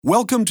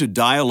Welcome to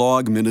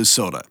Dialogue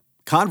Minnesota,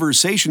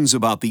 conversations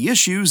about the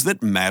issues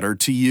that matter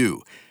to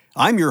you.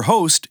 I'm your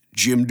host,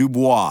 Jim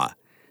Dubois.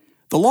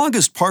 The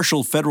longest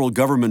partial federal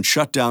government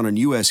shutdown in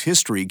U.S.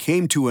 history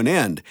came to an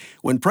end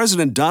when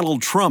President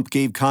Donald Trump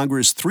gave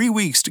Congress 3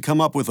 weeks to come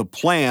up with a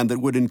plan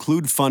that would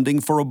include funding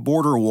for a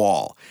border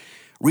wall.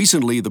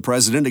 Recently, the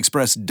president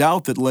expressed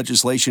doubt that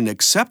legislation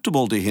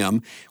acceptable to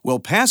him will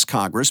pass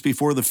Congress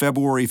before the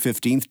February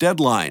 15th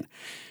deadline.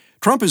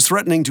 Trump is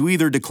threatening to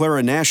either declare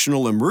a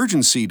national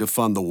emergency to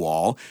fund the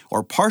wall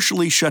or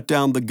partially shut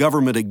down the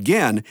government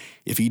again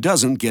if he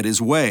doesn't get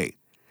his way.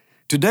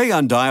 Today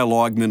on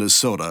Dialogue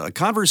Minnesota, a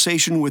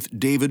conversation with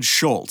David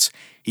Schultz.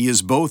 He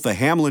is both a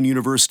Hamline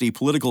University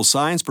political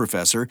science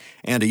professor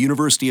and a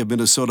University of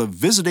Minnesota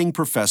visiting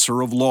professor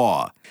of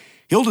law.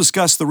 He'll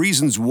discuss the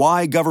reasons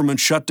why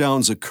government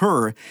shutdowns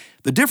occur,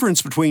 the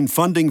difference between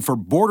funding for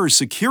border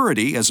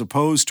security as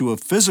opposed to a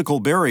physical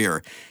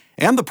barrier,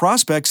 and the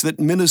prospects that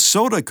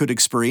Minnesota could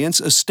experience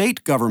a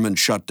state government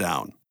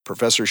shutdown.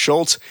 Professor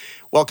Schultz,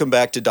 welcome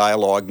back to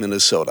Dialogue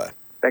Minnesota.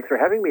 Thanks for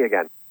having me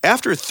again.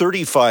 After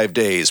 35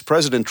 days,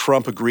 President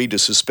Trump agreed to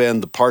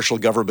suspend the partial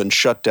government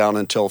shutdown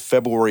until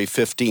February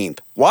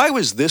 15th. Why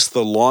was this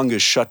the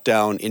longest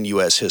shutdown in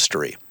U.S.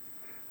 history?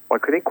 Well,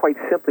 I think quite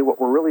simply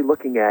what we're really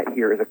looking at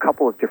here is a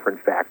couple of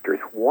different factors.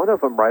 One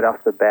of them right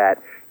off the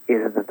bat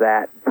is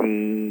that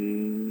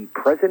the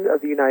President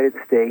of the United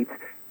States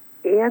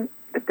and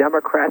the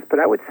Democrats, but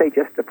I would say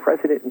just the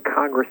President and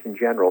Congress in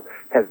general,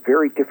 have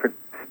very different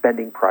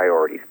spending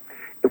priorities.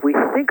 If we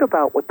think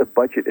about what the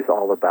budget is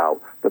all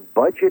about, the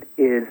budget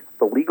is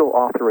the legal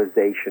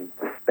authorization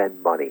to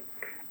spend money.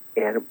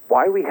 And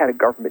why we had a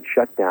government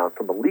shutdown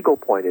from a legal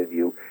point of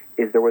view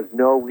is there was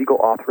no legal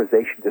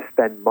authorization to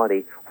spend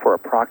money for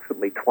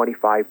approximately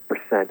 25%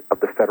 of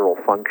the federal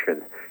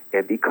functions.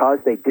 And because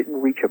they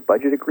didn't reach a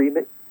budget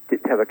agreement,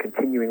 didn't have a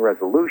continuing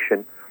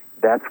resolution,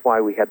 that's why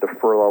we had the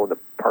furlough and the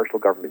partial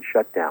government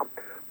shutdown.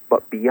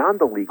 But beyond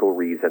the legal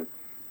reason,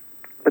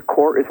 the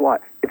core is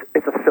what?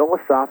 It's a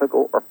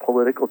philosophical or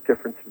political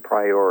difference in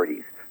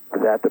priorities.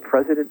 That the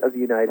President of the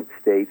United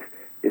States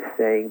is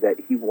saying that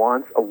he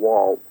wants a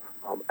wall,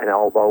 and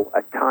although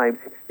at times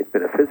it's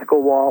been a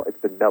physical wall,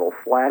 it's been metal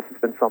slats,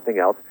 it's been something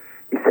else,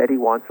 he said he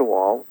wants a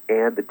wall,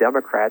 and the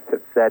Democrats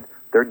have said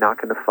they're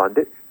not going to fund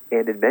it.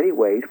 And in many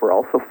ways, we're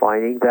also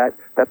finding that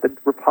the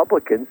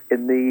Republicans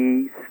in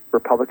the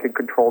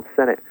Republican-controlled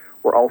Senate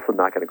were also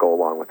not going to go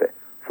along with it.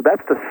 So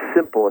that's the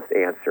simplest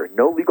answer.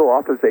 No legal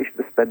authorization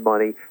to spend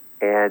money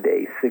and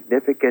a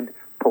significant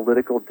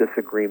political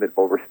disagreement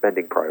over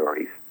spending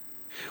priorities.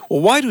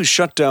 Well, why do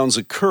shutdowns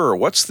occur?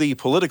 What's the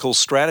political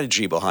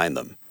strategy behind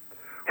them?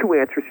 Two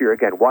answers here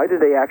again. Why do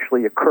they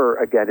actually occur,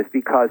 again, is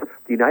because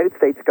the United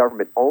States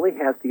government only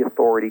has the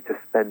authority to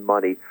spend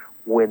money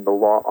when the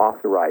law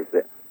authorizes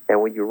it.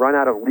 And when you run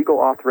out of legal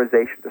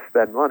authorization to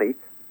spend money,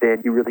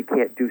 then you really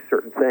can't do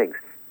certain things.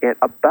 And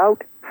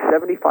about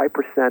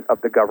 75%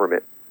 of the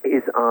government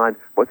is on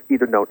what's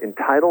either known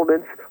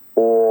entitlements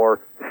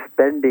or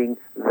spending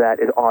that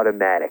is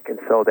automatic, and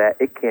so that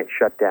it can't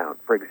shut down.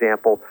 For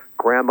example,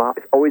 grandma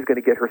is always going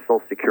to get her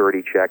Social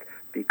Security check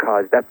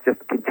because that's just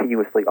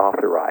continuously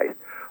authorized.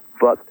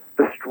 But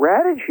the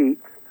strategy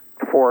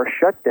for a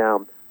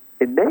shutdown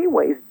in many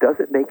ways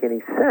doesn't make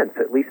any sense,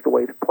 at least the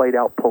way it's played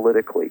out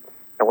politically.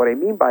 And what I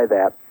mean by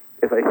that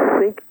is I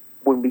think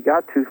when we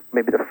got to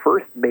maybe the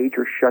first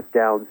major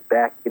shutdowns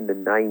back in the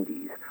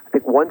 90s, I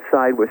think one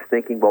side was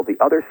thinking, well, the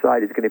other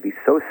side is going to be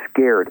so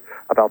scared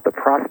about the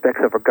prospects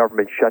of a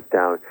government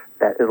shutdown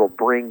that it'll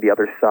bring the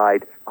other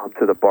side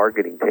to the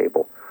bargaining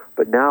table.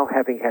 But now,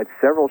 having had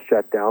several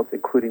shutdowns,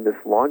 including this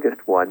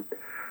longest one,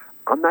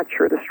 I'm not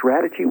sure the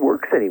strategy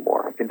works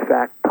anymore. In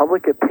fact,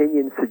 public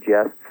opinion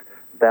suggests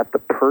that the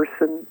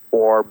person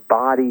or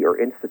body or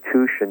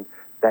institution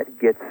that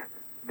gets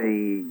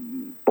the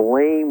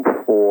blame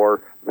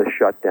for the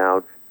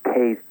shutdown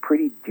pays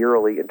pretty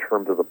dearly in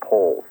terms of the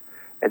polls.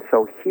 And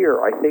so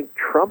here, I think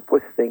Trump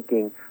was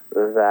thinking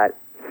that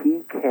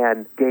he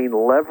can gain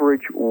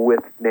leverage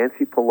with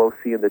Nancy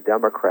Pelosi and the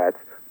Democrats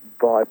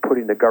by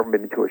putting the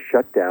government into a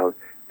shutdown.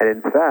 And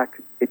in fact,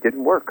 it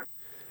didn't work.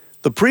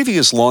 The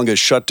previous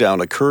longest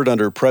shutdown occurred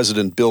under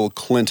President Bill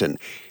Clinton.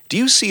 Do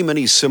you see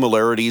many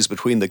similarities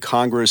between the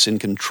Congress in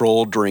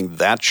control during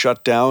that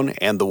shutdown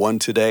and the one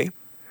today?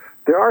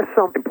 There are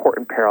some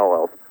important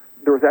parallels.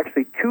 There was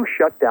actually two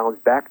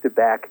shutdowns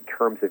back-to-back in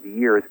terms of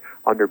years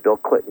under Bill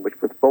Clinton,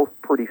 which was both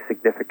pretty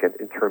significant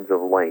in terms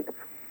of length.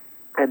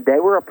 And they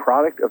were a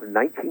product of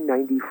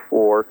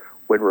 1994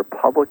 when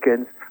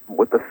Republicans,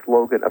 with the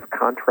slogan of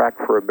Contract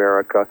for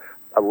America,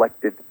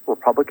 elected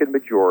Republican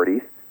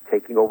majorities,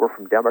 taking over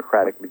from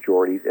Democratic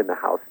majorities in the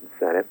House and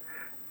Senate.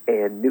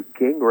 And Newt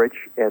Gingrich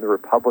and the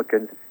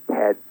Republicans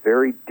had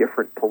very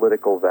different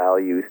political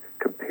values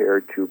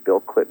compared to Bill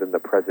Clinton, the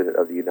President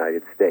of the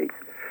United States.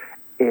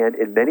 And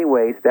in many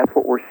ways, that's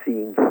what we're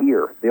seeing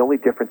here. The only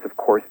difference, of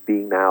course,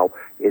 being now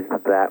is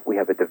that we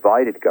have a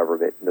divided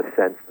government in the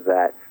sense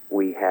that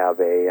we have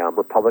a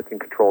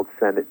Republican-controlled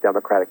Senate,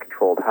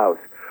 Democratic-controlled House.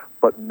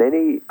 But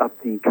many of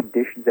the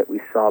conditions that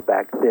we saw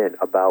back then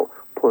about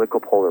political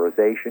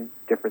polarization,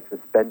 difference in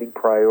spending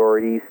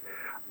priorities,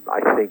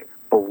 I think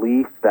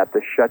belief that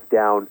the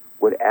shutdown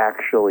would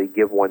actually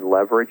give one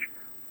leverage,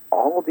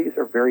 all of these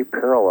are very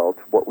parallel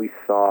to what we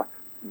saw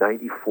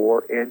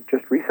 94 and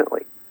just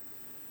recently.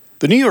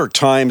 The New York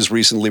Times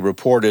recently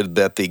reported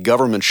that the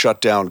government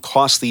shutdown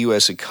cost the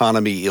U.S.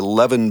 economy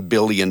 $11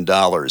 billion.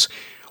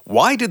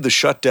 Why did the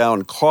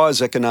shutdown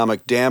cause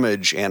economic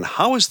damage, and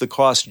how is the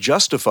cost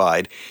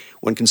justified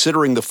when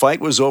considering the fight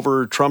was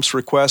over Trump's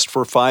request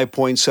for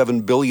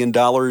 $5.7 billion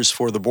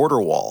for the border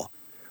wall?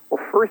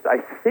 Well, first, I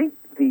think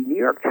the New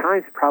York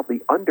Times probably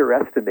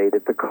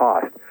underestimated the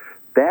cost.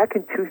 Back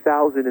in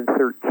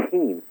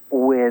 2013,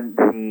 when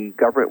the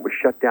government was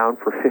shut down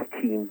for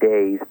 15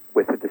 days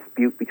with a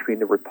dispute between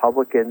the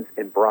Republicans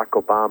and Barack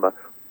Obama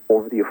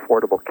over the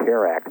Affordable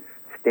Care Act,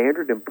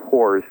 Standard &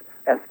 Poor's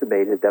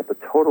estimated that the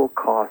total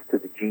cost to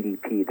the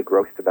GDP, the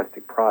gross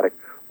domestic product,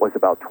 was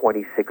about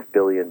 $26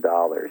 billion.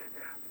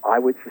 I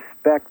would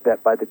suspect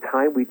that by the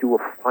time we do a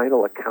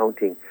final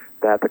accounting,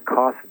 that the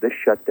cost of this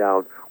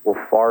shutdown will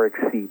far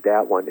exceed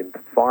that one and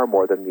far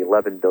more than the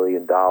 $11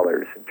 billion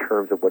in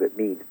terms of what it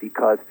means,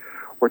 because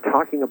we're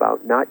talking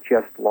about not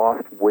just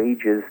lost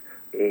wages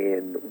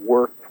and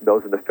work from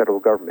those in the federal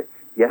government.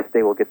 Yes,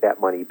 they will get that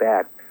money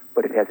back,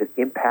 but it has an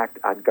impact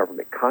on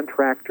government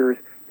contractors.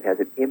 It has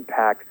an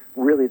impact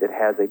really that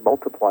has a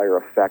multiplier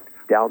effect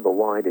down the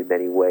line in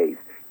many ways.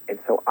 And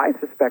so I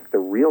suspect the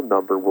real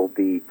number will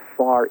be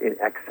far in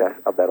excess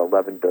of that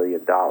 $11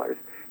 billion.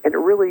 And it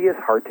really is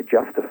hard to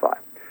justify.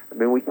 I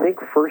mean, we think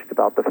first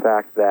about the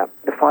fact that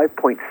the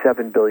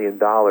 $5.7 billion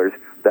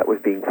that was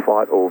being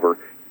fought over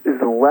is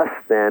less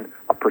than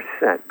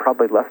 1%,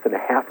 probably less than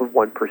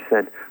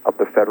 0.5% of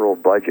the federal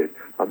budget.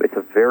 It's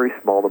a very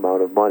small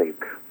amount of money.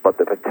 But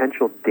the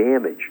potential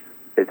damage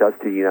it does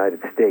to the United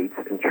States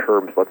in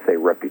terms, let's say,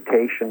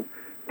 reputation,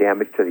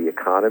 damage to the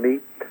economy.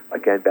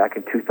 Again, back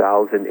in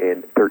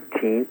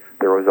 2013,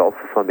 there was also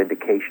some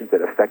indications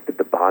that affected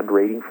the bond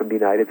rating from the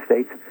United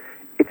States.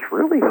 It's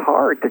really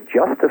hard to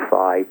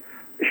justify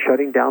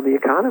shutting down the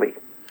economy.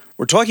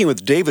 We're talking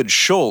with David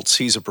Schultz.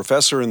 He's a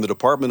professor in the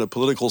Department of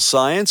Political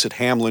Science at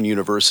Hamline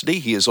University.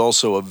 He is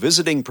also a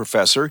visiting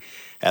professor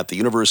at the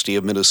University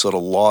of Minnesota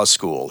Law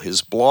School.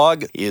 His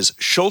blog is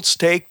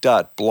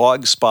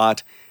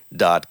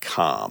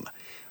schultztake.blogspot.com.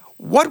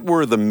 What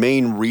were the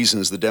main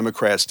reasons the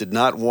Democrats did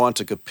not want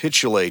to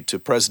capitulate to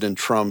President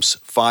Trump's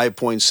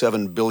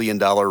 $5.7 billion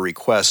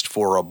request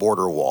for a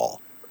border wall?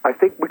 I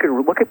think we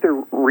can look at the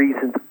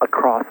reasons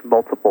across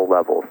multiple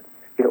levels.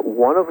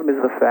 One of them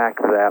is the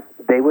fact that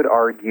they would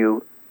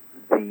argue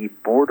the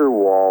border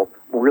wall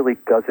really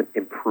doesn't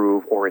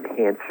improve or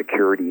enhance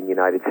security in the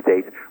United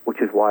States,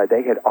 which is why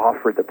they had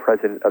offered the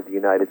President of the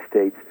United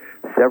States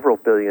several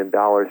 $billions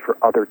for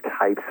other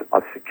types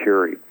of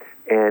security.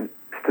 And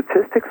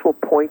statistics will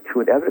point to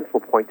and evidence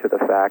will point to the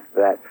fact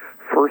that,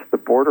 first, the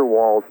border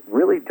walls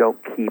really don't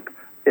keep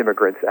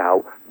immigrants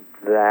out,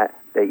 that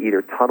they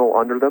either tunnel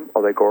under them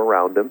or they go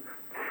around them.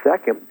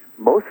 Second,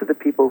 most of the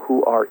people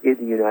who are in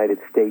the United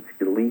States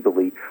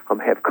illegally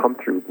have come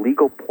through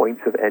legal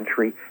points of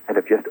entry and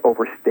have just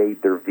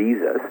overstayed their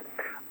visas.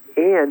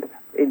 And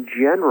in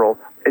general,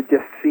 it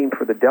just seemed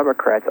for the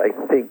Democrats, I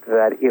think,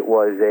 that it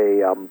was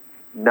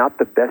not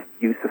the best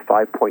use of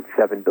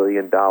 $5.7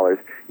 billion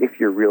if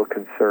your real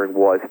concern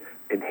was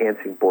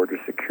enhancing border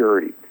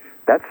security.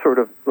 That's sort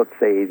of, let's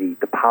say,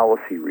 the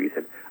policy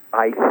reason.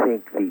 I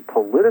think the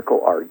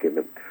political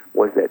argument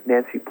was that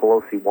Nancy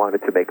Pelosi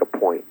wanted to make a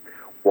point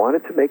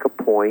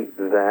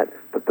that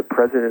the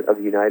President of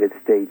the United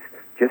States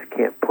just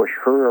can't push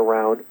her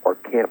around or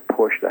can't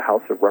push the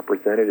House of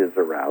Representatives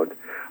around,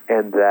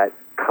 and that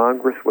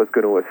Congress was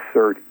going to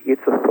assert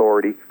its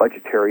authority,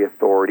 budgetary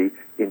authority,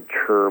 in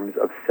terms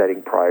of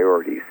setting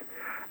priorities.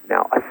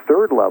 Now, a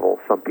third level,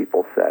 some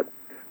people said,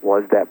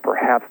 was that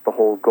perhaps the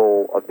whole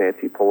goal of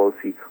Nancy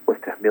Pelosi was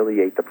to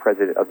humiliate the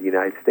President of the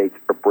United States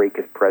or break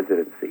his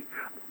presidency.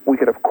 We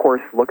could, of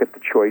course, look at the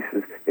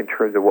choices in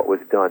terms of what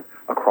was done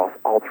across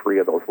all three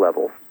of those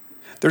levels.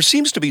 There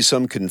seems to be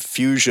some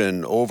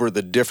confusion over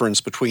the difference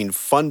between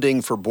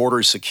funding for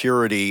border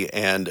security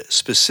and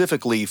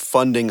specifically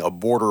funding a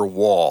border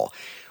wall.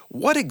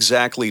 What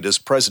exactly does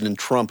President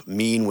Trump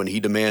mean when he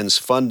demands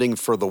funding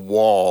for the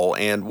wall,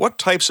 and what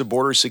types of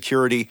border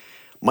security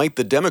might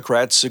the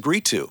Democrats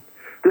agree to?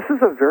 This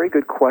is a very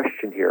good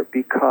question here,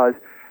 because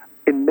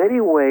in many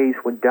ways,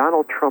 when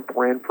Donald Trump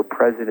ran for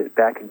president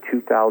back in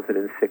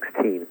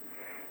 2016,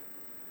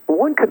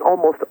 one can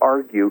almost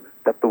argue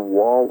that the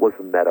wall was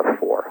a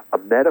metaphor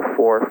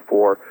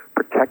for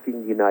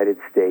protecting the United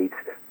States,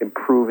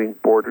 improving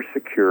border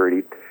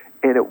security,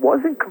 and it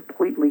wasn't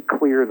completely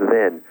clear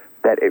then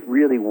that it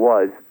really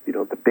was,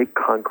 the big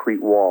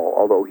concrete wall,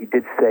 although he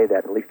did say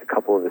that in at least a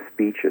couple of his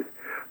speeches.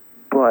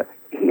 But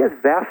he has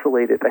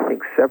vacillated, I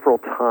think, several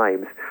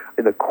times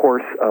in the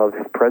course of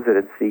his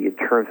presidency in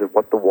terms of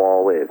what the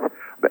wall is.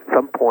 At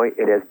some point,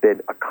 it has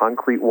been a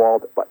concrete wall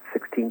that's about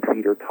 16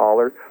 feet or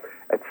taller.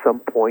 At some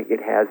point,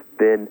 it has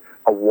been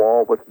a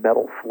wall with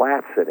metal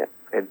slats in it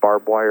and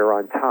barbed wire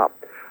on top.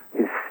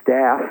 His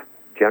staff,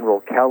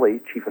 General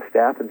Kelly, Chief of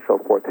Staff and so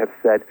forth, have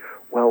said,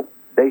 well,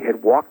 they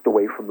had walked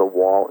away from the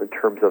wall in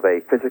terms of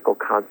a physical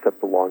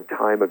concept a long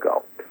time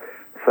ago.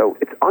 So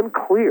it's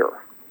unclear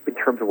in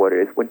terms of what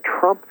it is. When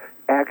Trump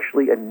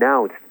actually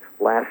announced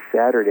last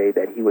Saturday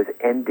that he was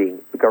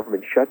ending the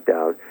government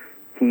shutdown,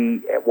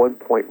 he at one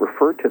point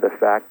referred to the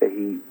fact that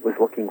he was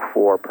looking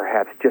for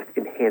perhaps just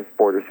enhanced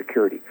border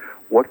security.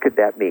 What could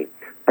that mean?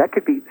 That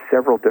could be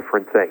several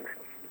different things.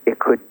 It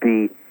could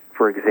be,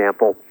 for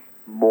example,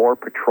 more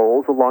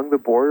patrols along the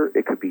border.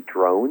 It could be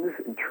drones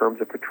in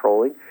terms of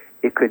patrolling.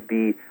 It could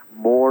be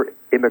more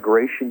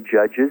immigration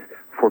judges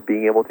for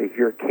being able to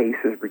hear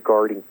cases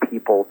regarding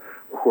people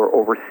who are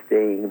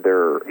overstaying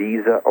their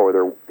visa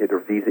or their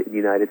visa in the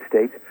United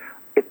States.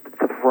 It's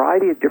a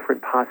variety of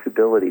different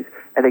possibilities.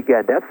 And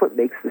again, that's what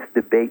makes this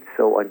debate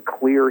so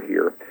unclear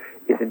here,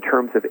 is in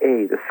terms of,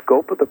 A, the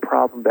scope of the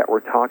problem that we're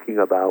talking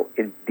about,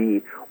 and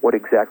B, what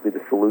exactly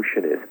the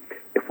solution is.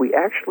 If we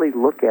actually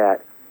look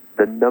at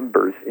the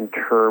numbers in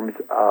terms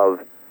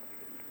of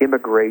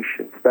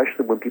immigration,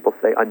 especially when people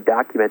say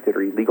undocumented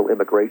or illegal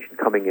immigration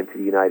coming into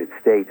the United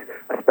States,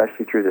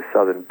 especially through the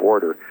southern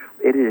border,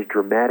 it is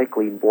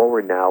dramatically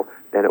lower now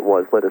than it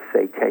was, let us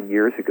say, 10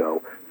 years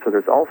ago. So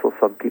there's also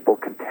some people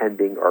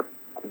contending or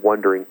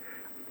wondering,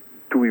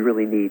 do we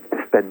really need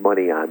to spend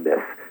money on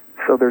this?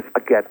 So there's,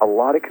 again, a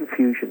lot of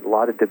confusion, a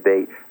lot of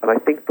debate, and I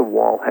think the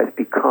wall has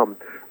become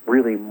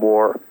really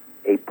more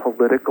a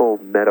political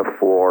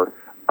metaphor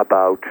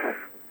about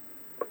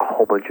a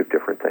whole bunch of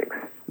different things.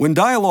 When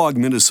Dialogue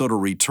Minnesota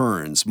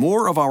returns,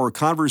 more of our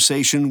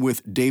conversation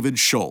with David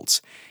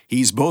Schultz.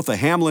 He's both a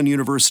Hamline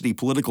University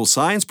political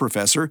science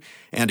professor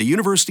and a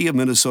University of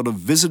Minnesota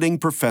visiting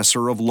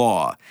professor of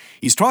law.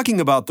 He's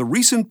talking about the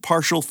recent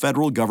partial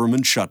federal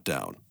government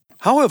shutdown.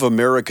 How have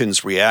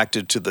Americans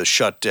reacted to the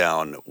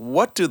shutdown?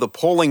 What do the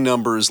polling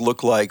numbers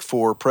look like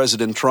for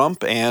President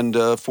Trump and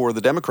for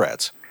the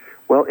Democrats?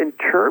 Well, in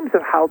terms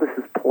of how this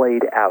is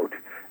played out,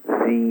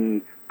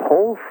 the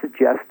polls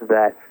suggest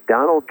that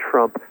Donald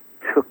Trump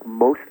took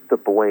most of the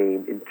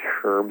blame in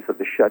terms of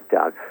the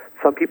shutdown.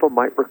 Some people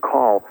might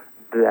recall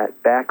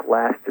that back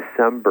last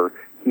December,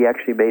 he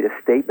actually made a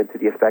statement to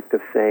the effect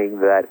of saying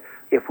that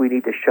if we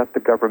need to shut the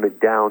government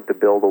down to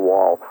build a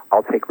wall,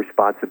 I'll take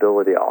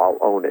responsibility, I'll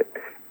own it.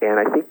 And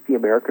I think the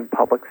American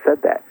public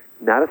said that.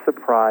 Not a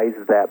surprise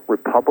that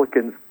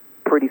Republicans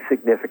pretty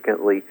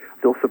significantly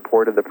still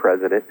supported the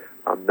president.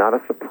 Not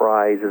a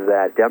surprise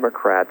that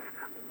Democrats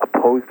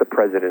opposed the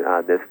president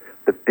on this.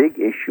 The big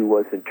issue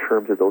was in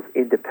terms of those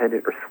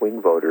independent or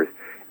swing voters,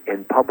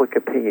 and public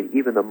opinion,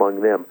 even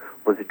among them,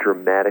 was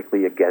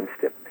dramatically against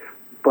him.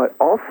 But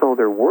also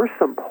there were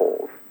some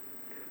polls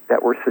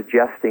that were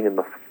suggesting in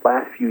the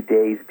last few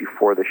days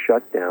before the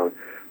shutdown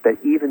that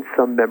even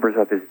some members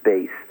of his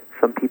base,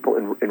 some people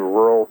in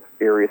rural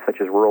areas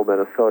such as rural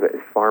Minnesota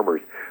as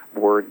farmers,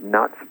 were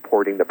not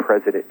supporting the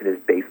president, and his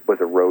base was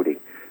eroding.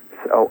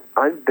 So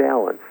on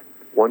balance,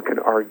 one can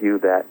argue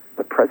that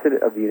the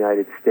President of the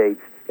United States,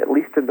 at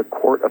least in the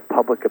court of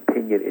public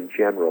opinion in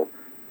general,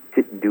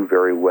 didn't do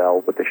very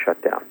well with the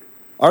shutdown.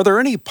 Are there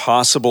any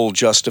possible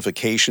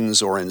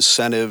justifications or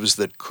incentives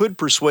that could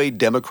persuade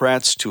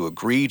Democrats to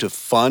agree to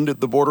fund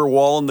the border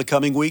wall in the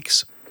coming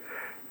weeks?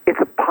 It's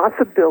a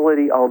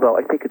possibility, although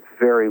I think it's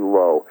very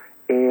low.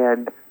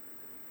 And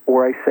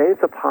where I say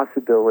it's a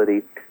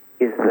possibility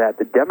is that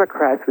the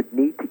Democrats would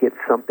need to get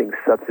something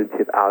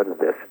substantive out of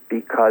this,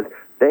 because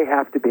they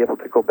have to be able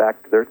to go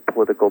back to their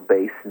political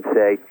base and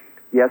say,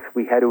 yes,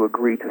 we had to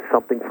agree to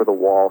something for the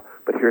wall,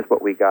 but here's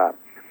what we got.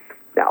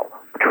 Now,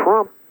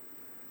 Trump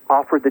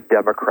offered the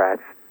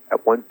Democrats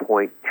at one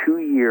point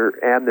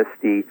 2-year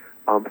amnesty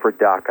for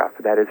DACA.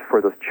 That is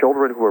for those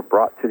children who were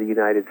brought to the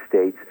United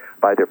States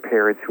by their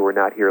parents who were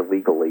not here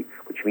legally,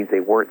 which means they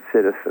weren't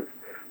citizens.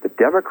 The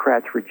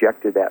Democrats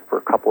rejected that for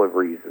a couple of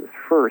reasons.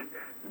 First,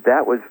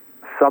 that was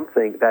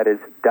something, that is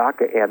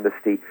DACA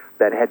amnesty,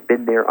 that had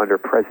been there under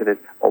President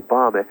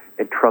Obama,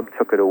 and Trump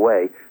took it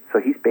away. So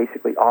he's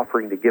basically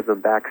offering to give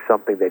them back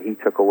something that he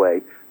took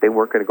away. They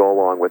weren't going to go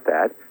along with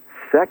that.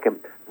 Second,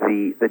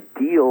 the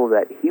deal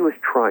that he was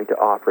trying to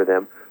offer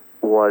them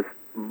was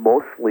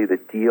mostly the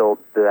deal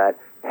that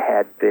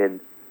had been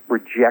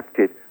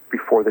rejected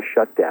before the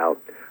shutdown.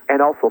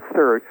 And also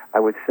third, I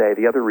would say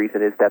the other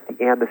reason is that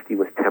the amnesty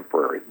was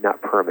temporary,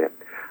 not permanent.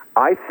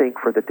 I think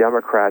for the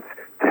Democrats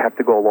to have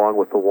to go along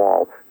with the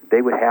wall,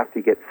 they would have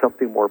to get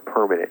something more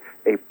permanent,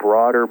 a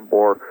broader,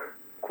 more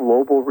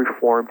global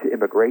reform to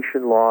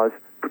immigration laws,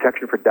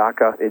 protection for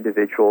DACA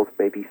individuals,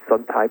 maybe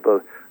some type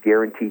of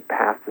guaranteed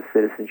path to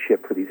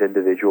citizenship for these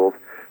individuals,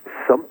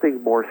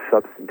 something more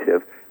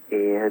substantive.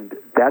 And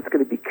that's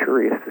going to be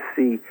curious to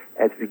see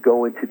as we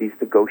go into these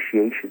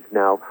negotiations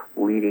now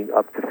leading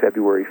up to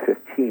February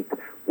 15th,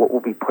 what will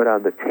be put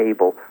on the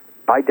table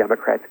by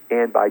Democrats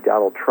and by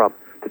Donald Trump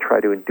to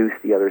try to induce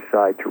the other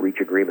side to reach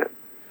agreement.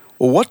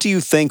 Well, what do you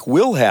think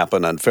will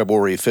happen on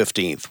February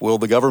 15th? Will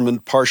the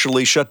government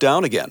partially shut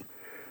down again?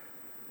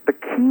 The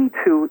key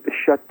to the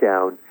shut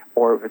down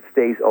or if it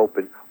stays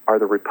open are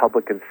the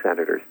Republican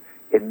senators.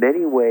 In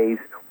many ways,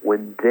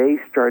 when they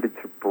started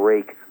to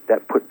break,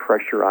 that put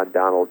pressure on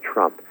Donald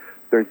Trump.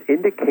 There's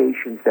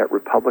indications that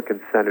Republican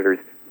senators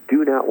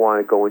do not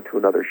want to go into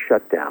another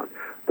shutdown.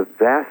 The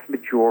vast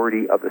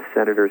majority of the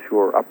senators who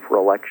are up for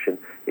election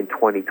in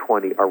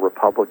 2020 are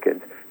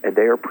Republicans, and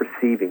they are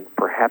perceiving,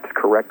 perhaps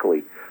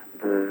correctly,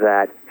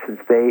 that since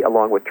they,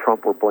 along with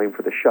Trump, were blamed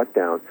for the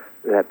shutdown,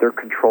 that their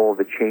control of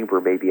the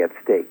chamber may be at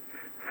stake.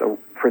 So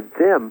for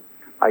them,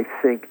 I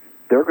think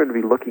they're going to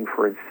be looking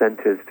for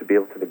incentives to be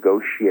able to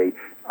negotiate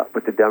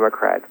with the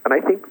Democrats. And I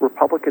think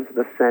Republicans in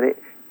the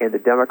Senate and the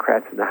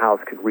Democrats in the House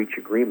can reach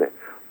agreement.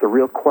 The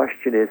real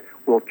question is,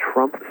 will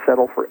Trump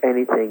settle for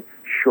anything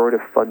short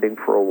of funding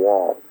for a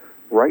wall?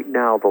 Right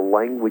now, the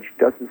language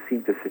doesn't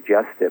seem to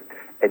suggest it.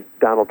 And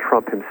Donald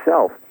Trump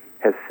himself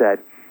has said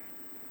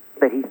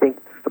that he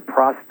thinks the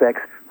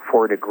prospects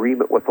for an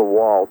agreement with a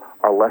wall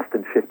are less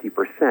than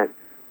 50%,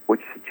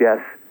 which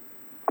suggests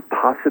a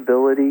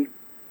possibility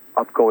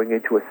of going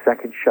into a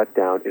second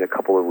shutdown in a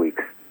couple of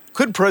weeks.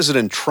 Could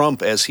President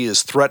Trump, as he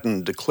has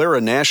threatened, declare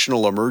a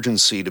national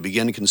emergency to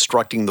begin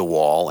constructing the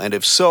wall? And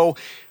if so,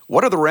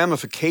 what are the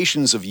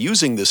ramifications of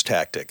using this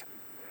tactic?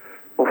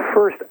 Well,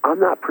 first, I'm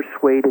not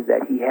persuaded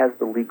that he has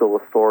the legal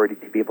authority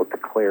to be able to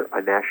declare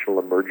a national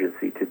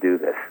emergency to do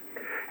this.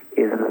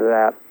 Is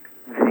that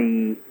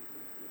the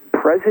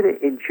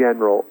president in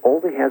general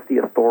only has the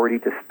authority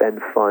to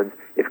spend funds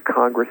if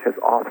Congress has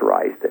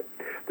authorized it.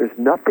 There's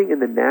nothing in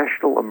the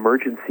National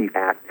Emergency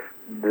Act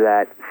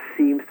that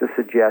seems to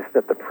suggest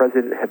that the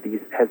president has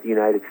the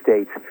United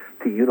States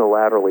to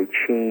unilaterally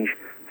change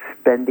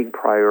spending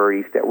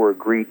priorities that were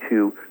agreed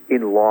to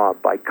in law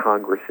by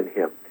Congress and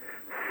him.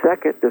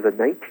 Second, there's a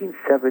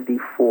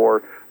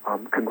 1974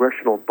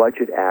 Congressional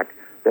Budget Act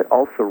that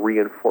also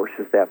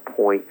reinforces that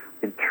point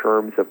in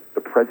terms of the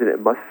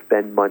president must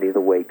spend money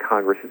the way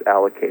Congress has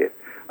allocated.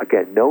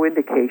 Again, no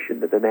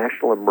indication that the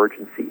National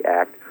Emergency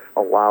Act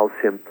allows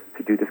him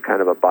to do this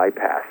kind of a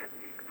bypass.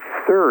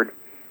 Third,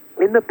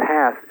 in the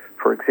past,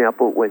 for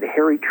example, when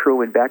Harry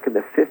Truman back in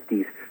the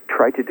 50s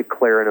tried to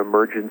declare an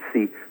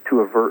emergency to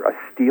avert a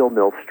steel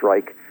mill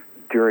strike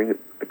during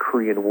the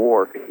Korean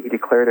War, he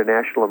declared a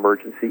national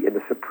emergency and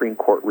the Supreme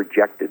Court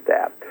rejected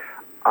that.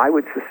 I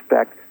would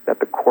suspect that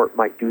the court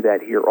might do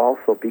that here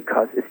also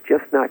because it's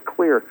just not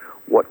clear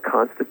what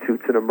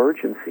constitutes an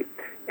emergency.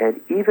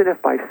 And even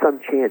if by some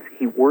chance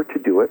he were to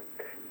do it,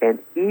 and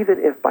even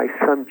if by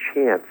some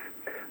chance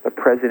the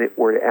president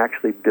were to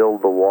actually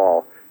build the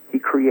wall, he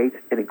creates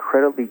an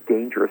incredibly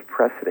dangerous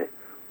precedent.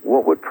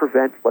 What would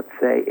prevent, let's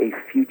say, a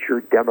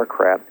future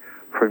Democrat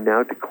from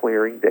now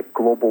declaring that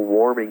global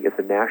warming is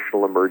a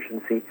national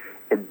emergency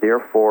and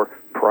therefore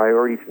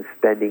priorities in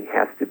spending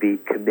has to be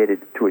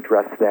committed to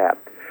address that?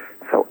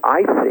 So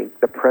I think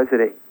the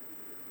president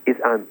is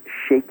on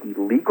shaky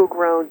legal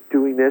ground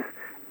doing this,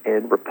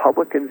 and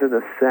Republicans in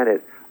the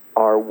Senate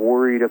are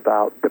worried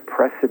about the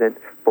precedent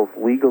both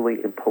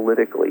legally and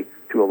politically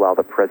to allow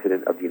the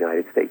President of the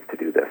United States to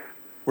do this.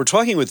 We're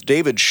talking with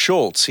David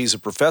Schultz. He's a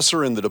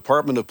professor in the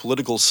Department of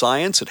Political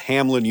Science at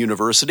Hamline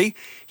University.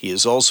 He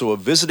is also a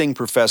visiting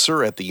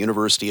professor at the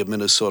University of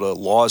Minnesota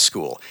Law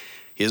School.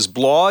 His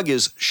blog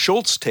is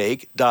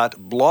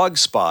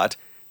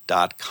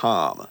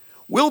schultztake.blogspot.com.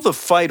 Will the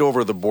fight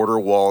over the border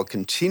wall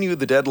continue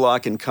the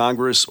deadlock in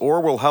Congress,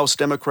 or will House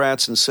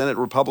Democrats and Senate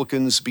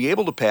Republicans be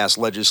able to pass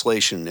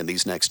legislation in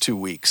these next 2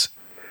 weeks?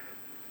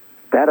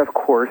 That, of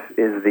course,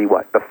 is the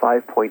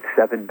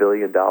 $5.7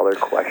 billion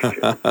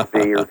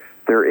question.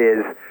 There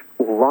is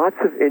lots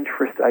of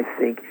interest, I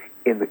think,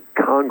 in the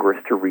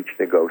Congress to reach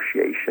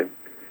negotiation.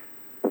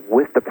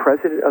 With the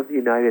President of the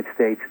United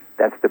States,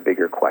 that's the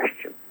bigger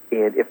question.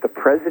 And if the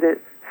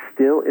President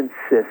still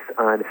insists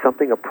on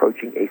something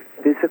approaching a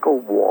physical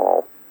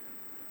wall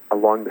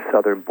along the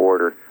southern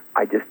border,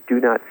 I just do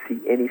not see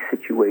any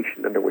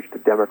situation under which the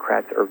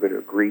Democrats are going to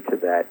agree to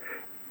that,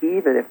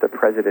 even if the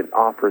president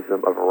offers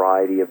them a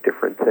variety of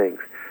different things.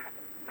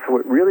 So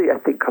it really, I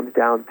think, comes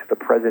down to the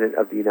President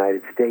of the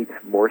United States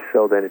more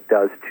so than it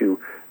does to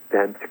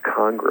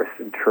Congress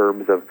in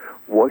terms of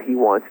what he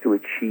wants to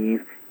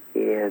achieve,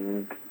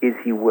 and is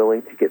he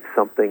willing to get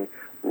something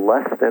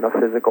less than a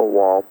physical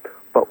wall,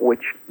 but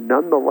which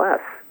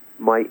nonetheless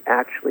might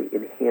actually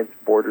enhance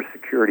border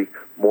security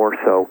more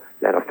so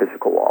than a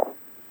physical wall.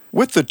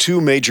 With the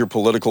two major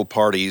political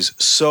parties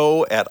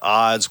so at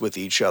odds with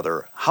each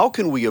other, how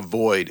can we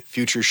avoid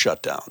future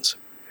shutdowns?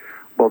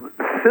 Well, the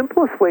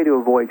simplest way to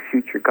avoid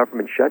future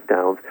government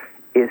shutdowns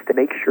is to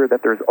make sure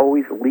that there's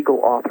always legal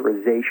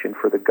authorization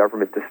for the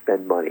government to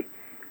spend money.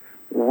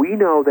 We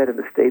know that in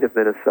the state of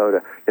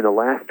Minnesota, in the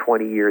last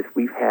 20 years,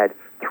 we've had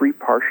 3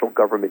 partial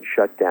government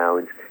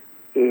shutdowns.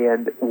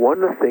 And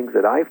one of the things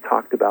that I've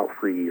talked about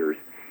for years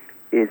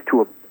is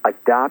to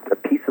adopt a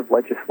piece of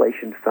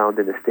legislation found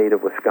in the state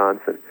of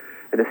Wisconsin.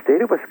 And the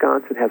state of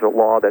Wisconsin has a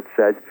law that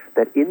says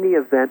that in the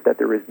event that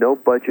there is no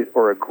budget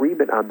or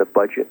agreement on the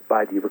budget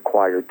by the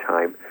required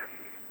time,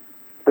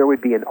 there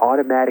would be an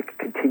automatic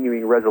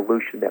continuing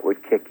resolution that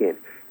would kick in.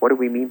 What do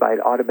we mean by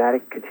an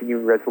automatic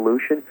continuing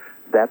resolution?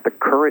 That the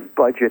current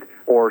budget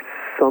or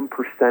some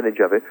percentage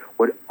of it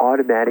would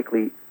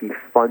automatically be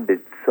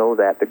funded so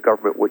that the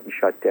government wouldn't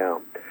shut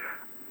down.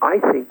 I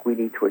think we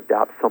need to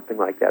adopt something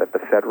like that at the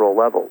federal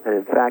level. And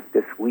in fact,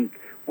 this week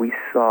we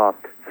saw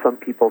some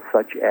people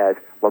such as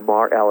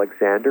Lamar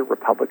Alexander,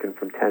 Republican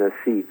from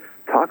Tennessee,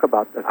 talk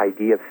about the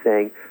idea of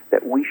saying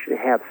that we should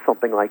have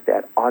something like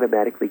that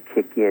automatically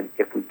kick in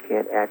if we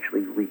can't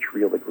actually reach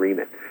real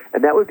agreement.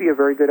 And that would be a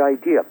very good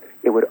idea.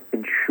 It would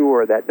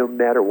ensure that no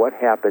matter what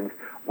happens,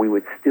 we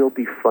would still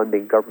be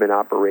funding government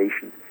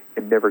operations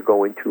and never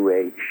go into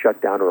a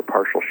shutdown or a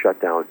partial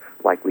shutdown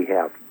like we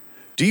have.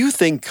 Do you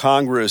think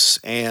Congress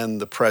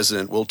and the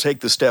president will take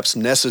the steps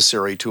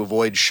necessary to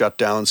avoid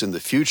shutdowns in the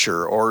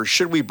future, or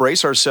should we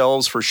brace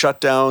ourselves for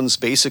shutdowns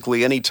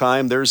basically any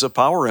time there's a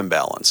power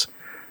imbalance?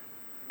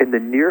 In the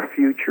near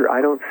future,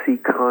 I don't see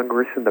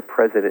Congress and the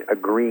president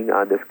agreeing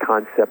on this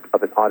concept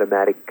of an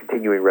automatic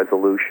continuing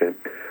resolution,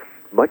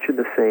 much in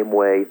the same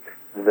way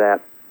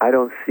that I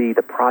don't see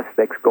the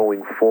prospects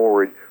going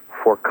forward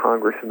for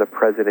Congress and the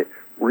president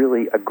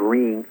really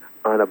agreeing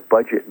on a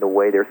budget in the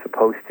way they're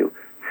supposed to.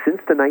 Since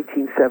the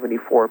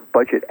 1974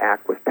 Budget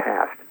Act was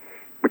passed,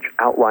 which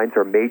outlines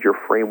our major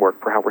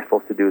framework for how we're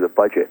supposed to do the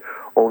budget,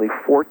 only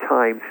 4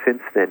 times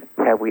since then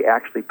have we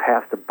actually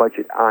passed a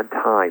budget on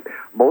time.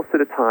 Most of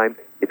the time,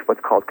 it's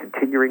what's called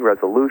continuing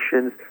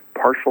resolutions,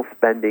 partial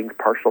spending,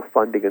 partial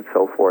funding, and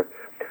so forth.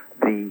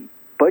 The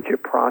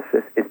budget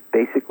process is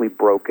basically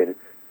broken,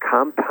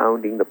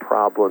 compounding the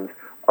problems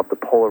of the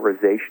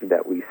polarization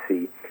that we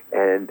see.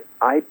 And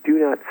I do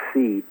not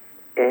see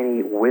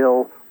any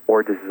will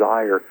or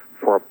desire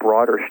for a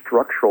broader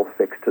structural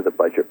fix to the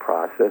budget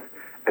process.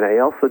 And I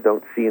also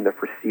don't see in the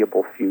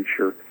foreseeable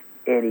future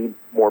any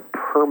more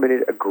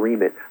permanent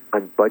agreement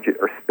on budget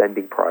or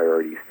spending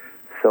priorities.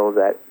 So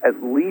that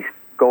at least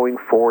going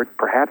forward,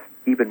 perhaps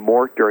even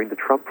more during the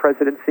Trump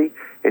presidency,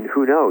 and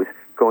who knows,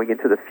 going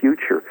into the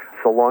future,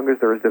 so long as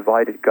there is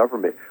divided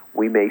government,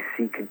 we may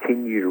see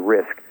continued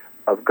risk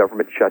of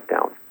government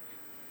shutdown.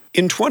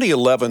 In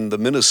 2011, the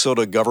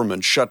Minnesota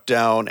government shut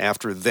down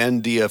after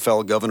then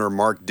DFL Governor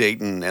Mark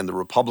Dayton and the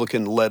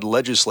Republican-led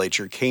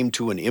legislature came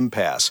to an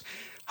impasse.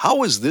 How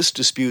was this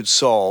dispute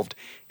solved,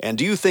 and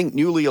do you think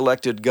newly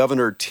elected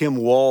Governor Tim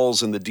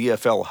Walz and the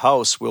DFL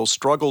House will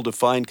struggle to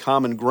find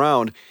common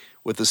ground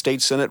with the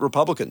state Senate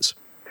Republicans?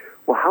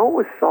 Well, how it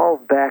was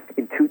solved back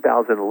in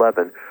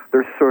 2011,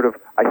 there's sort of,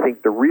 I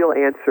think, the real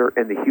answer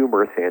and the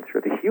humorous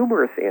answer. The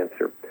humorous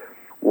answer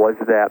was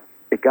that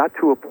it got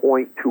to a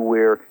point to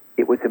where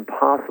it was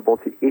impossible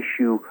to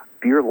issue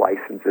beer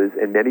licenses,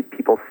 and many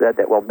people said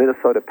that, well,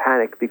 Minnesota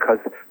panicked because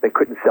they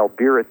couldn't sell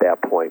beer at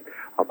that point.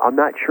 I'm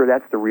not sure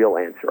that's the real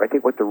answer. I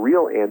think what the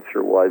real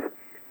answer was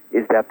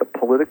is that the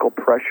political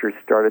pressure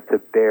started to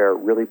bear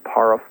really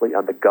powerfully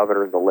on the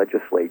governor and the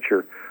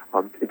legislature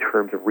in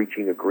terms of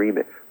reaching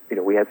agreement. You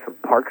know, we had some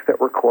parks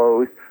that were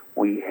closed.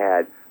 We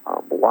had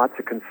lots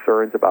of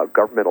concerns about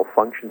governmental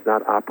functions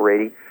not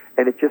operating,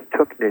 and it just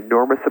took an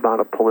enormous amount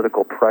of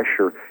political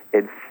pressure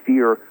and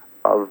fear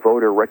of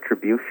voter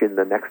retribution in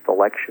the next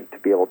election to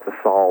be able to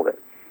solve it.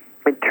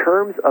 In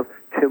terms of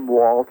Tim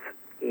Walz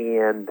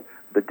and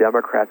the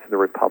Democrats and the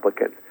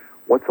Republicans,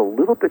 what's a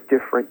little bit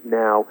different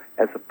now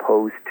as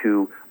opposed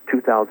to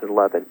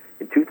 2011.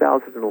 In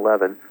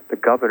 2011, the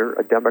governor,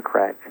 a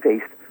Democrat,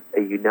 faced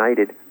a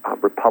united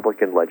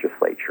Republican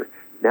legislature.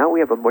 Now we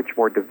have a much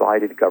more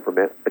divided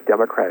government, a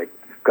Democratic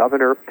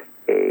governor,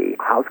 a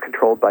House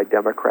controlled by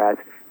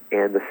Democrats,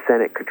 and the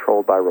Senate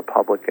controlled by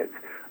Republicans.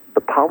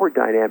 The power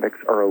dynamics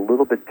are a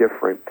little bit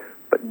different,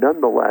 but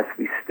nonetheless,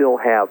 we still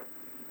have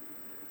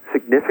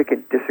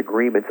significant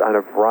disagreements on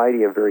a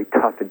variety of very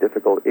tough and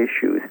difficult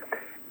issues.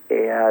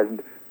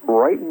 And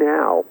right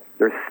now,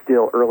 there's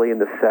still early in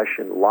the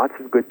session, lots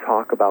of good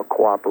talk about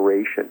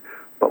cooperation,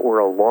 but we're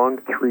a long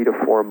 3 to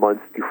 4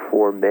 months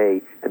before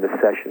May, and the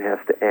session has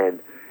to end.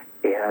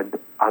 And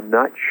I'm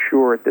not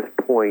sure at this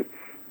point,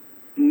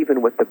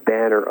 even with the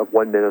banner of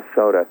One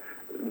Minnesota,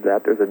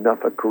 that there's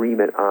enough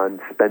agreement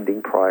on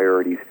spending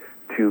priorities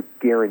to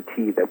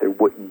guarantee that there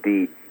wouldn't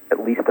be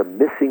at least a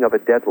missing of a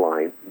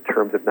deadline in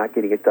terms of not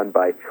getting it done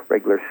by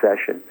regular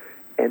session,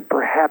 and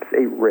perhaps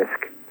a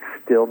risk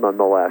still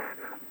nonetheless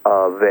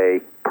of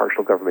a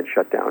partial government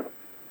shutdown.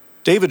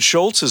 David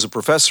Schultz is a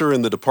professor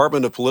in the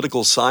Department of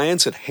Political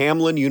Science at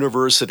Hamline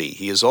University.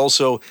 He is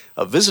also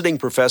a visiting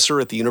professor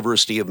at the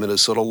University of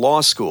Minnesota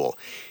Law School.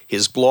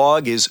 His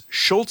blog is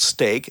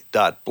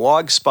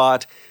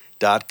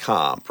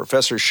schultztake.blogspot.com.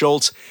 Professor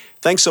Schultz,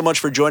 thanks so much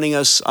for joining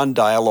us on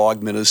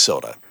Dialogue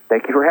Minnesota.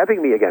 Thank you for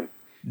having me again.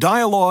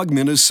 Dialogue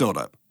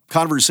Minnesota.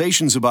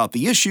 Conversations about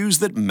the issues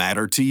that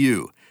matter to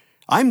you.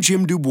 I'm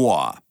Jim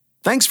Dubois.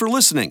 Thanks for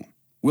listening.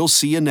 We'll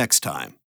see you next time.